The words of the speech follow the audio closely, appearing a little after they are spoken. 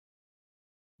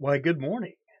Why, good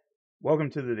morning. Welcome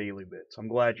to the Daily Bits. I'm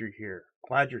glad you're here.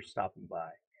 Glad you're stopping by.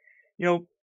 You know,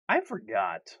 I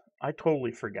forgot. I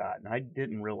totally forgot, and I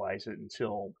didn't realize it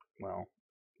until, well,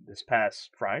 this past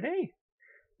Friday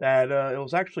that it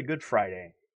was actually Good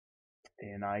Friday,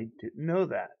 and I didn't know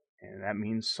that. And that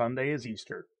means Sunday is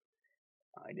Easter.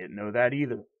 I didn't know that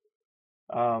either.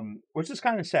 Which is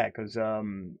kind of sad because,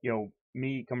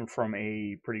 me coming from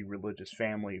a pretty religious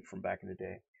family from back in the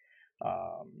day.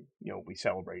 We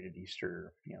celebrated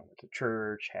Easter, went to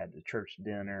church, had the church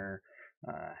dinner,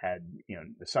 had,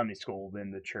 the Sunday school,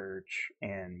 then the church,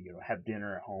 and, have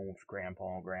dinner at home with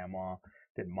grandpa and grandma,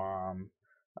 then mom,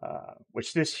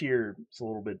 which this year is a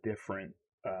little bit different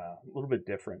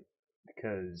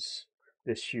because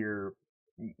this year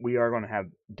we are going to have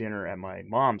dinner at my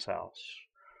mom's house,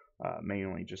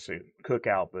 mainly just a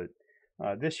cookout, but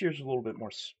this year's a little bit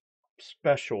more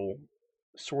special,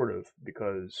 sort of,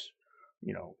 because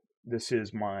you know, this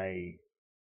is my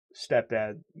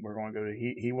stepdad. We're going to go to.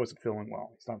 He wasn't feeling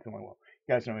well. He's not feeling well.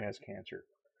 You guys know he has cancer.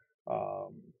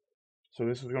 Um, so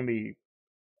this is going to be.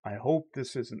 I hope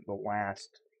this isn't the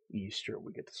last Easter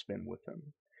we get to spend with him.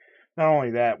 Not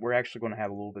only that, we're actually going to have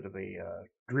a little bit of a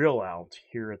grill out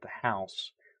here at the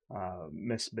house.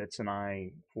 Miss Bits and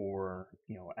I, for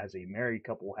as a married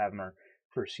couple, having our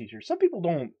first Easter. Some people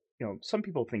don't. Some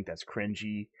people think that's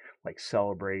cringy, like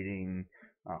celebrating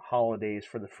holidays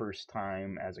for the first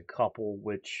time as a couple,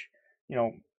 which you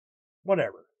know,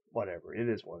 whatever. It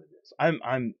is what it is.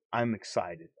 I'm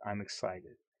excited. I'm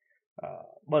excited.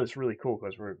 But it's really cool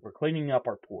because we're cleaning up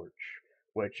our porch,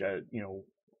 which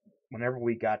whenever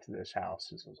we got to this house,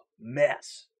 this was a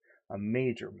mess, a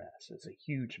major mess. It's a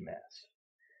huge mess,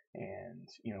 and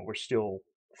we're still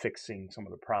fixing some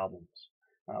of the problems.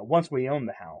 Once we own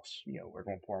the house, we're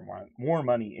going to pour more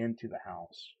money into the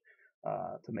house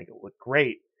to make it look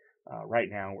great. Right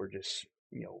now, we're just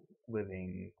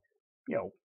living, you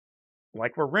know,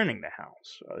 like we're renting the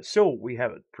house. Still, we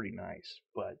have it pretty nice,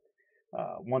 but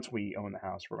once we own the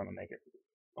house, we're going to make it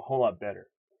a whole lot better.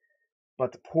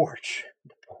 But the porch,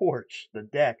 the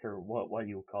deck, or what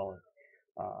you would call it,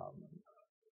 um,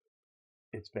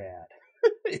 it's bad.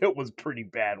 It was pretty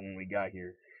bad when we got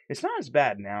here. It's not as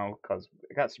bad now because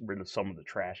I got rid of some of the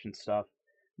trash and stuff.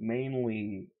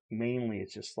 Mainly,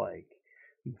 it's just like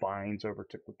vines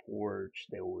overtook the porch.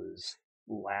 There was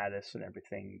lattice and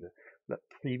everything. The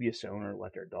previous owner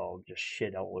let their dog just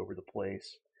shit all over the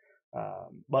place.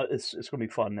 But it's gonna be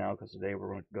fun now because today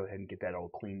we're going to go ahead and get that all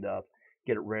cleaned up,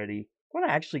 get it ready. I'm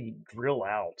gonna actually grill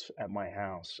out at my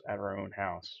house, at our own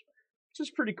house, which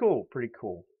is pretty cool. Pretty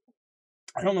cool.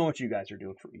 I don't know what you guys are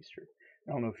doing for Easter.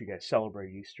 I don't know if you guys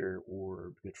celebrate Easter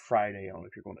or Good Friday. I don't know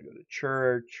if you're going to go to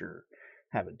church or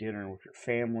have a dinner with your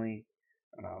family.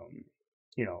 Um,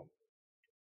 you know,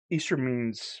 Easter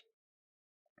means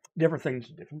different things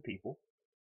to different people.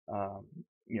 Um,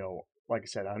 like I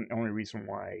said, the only reason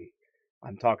why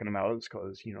I'm talking about it is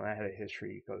because, I had a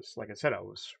history. Because, like I said, I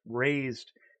was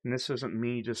raised, and this isn't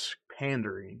me just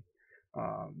pandering.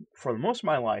 For the most of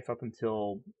my life, up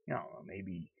until,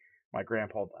 maybe my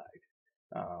grandpa died,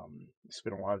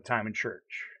 spent a lot of time in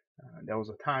church. There was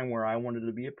a time where I wanted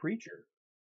to be a preacher.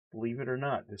 Believe it or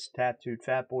not, this tattooed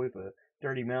fat boy with a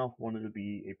dirty mouth wanted to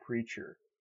be a preacher.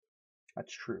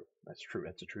 That's true. That's true.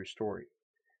 That's a true story.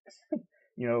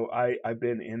 I've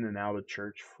been in and out of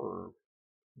church for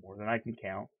more than I can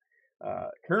count.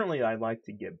 Currently, I'd like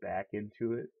to get back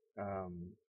into it.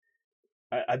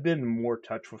 I've been in more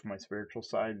touch with my spiritual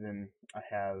side than I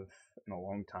have in a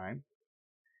long time,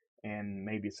 and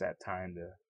maybe it's that time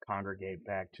to congregate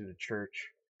back to the church.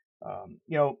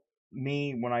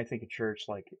 Me, when I think of church,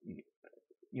 like,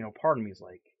 part of me is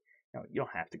like, you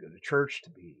don't have to go to church to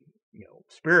be,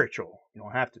 spiritual. You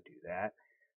don't have to do that.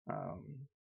 Um,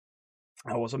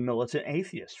 I was a militant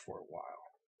atheist for a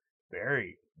while.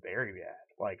 Very, very bad.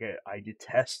 Like, I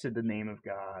detested the name of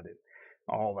God and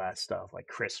all that stuff, like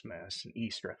Christmas and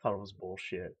Easter. I thought it was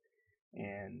bullshit.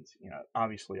 And,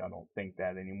 obviously I don't think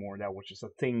that anymore. That was just a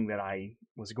thing that I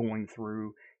was going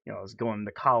through. I was going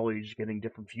to college, getting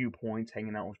different viewpoints,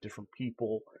 hanging out with different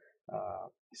people,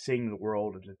 seeing the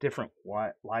world in a different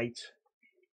light.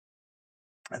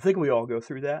 I think we all go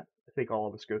through that. I think all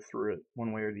of us go through it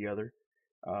one way or the other.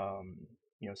 Um,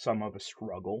 some of us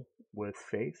struggle with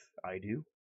faith. I do.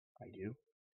 I do.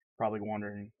 Probably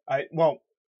wondering. You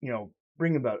know,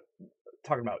 bring about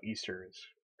talking about Easter is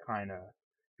kind of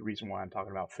the reason why I'm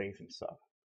talking about faith and stuff.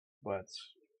 But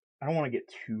I don't want to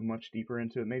get too much deeper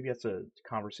into it. Maybe that's a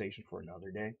conversation for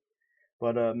another day.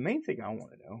 But main thing I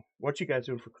want to know, what you guys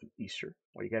doing for Easter?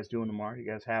 What are you guys doing tomorrow? You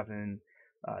guys having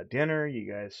dinner?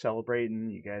 You guys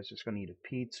celebrating? You guys just gonna eat a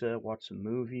pizza, watch some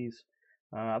movies?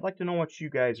 I'd like to know what you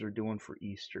guys are doing for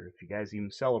Easter, if you guys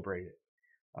even celebrate it.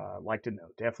 I'd like to know,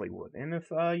 definitely would. And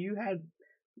if you had,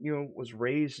 was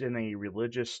raised in a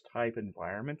religious type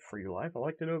environment for your life, I'd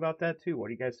like to know about that too. What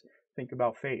do you guys think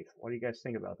about faith? What do you guys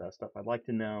think about that stuff? I'd like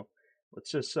to know.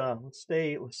 Let's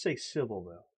stay civil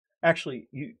though. Actually,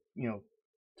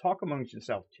 talk amongst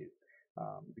yourself too.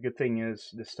 The good thing is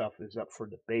this stuff is up for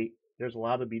debate. There's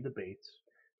allowed to be debates.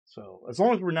 So as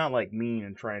long as we're not like mean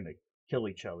and trying to kill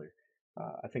each other,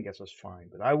 I think that's just fine.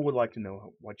 But I would like to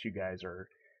know what you guys are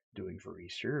doing for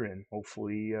Easter, and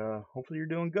hopefully you're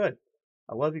doing good.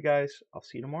 I love you guys. I'll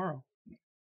see you tomorrow.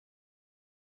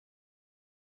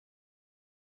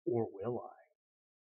 Or will I?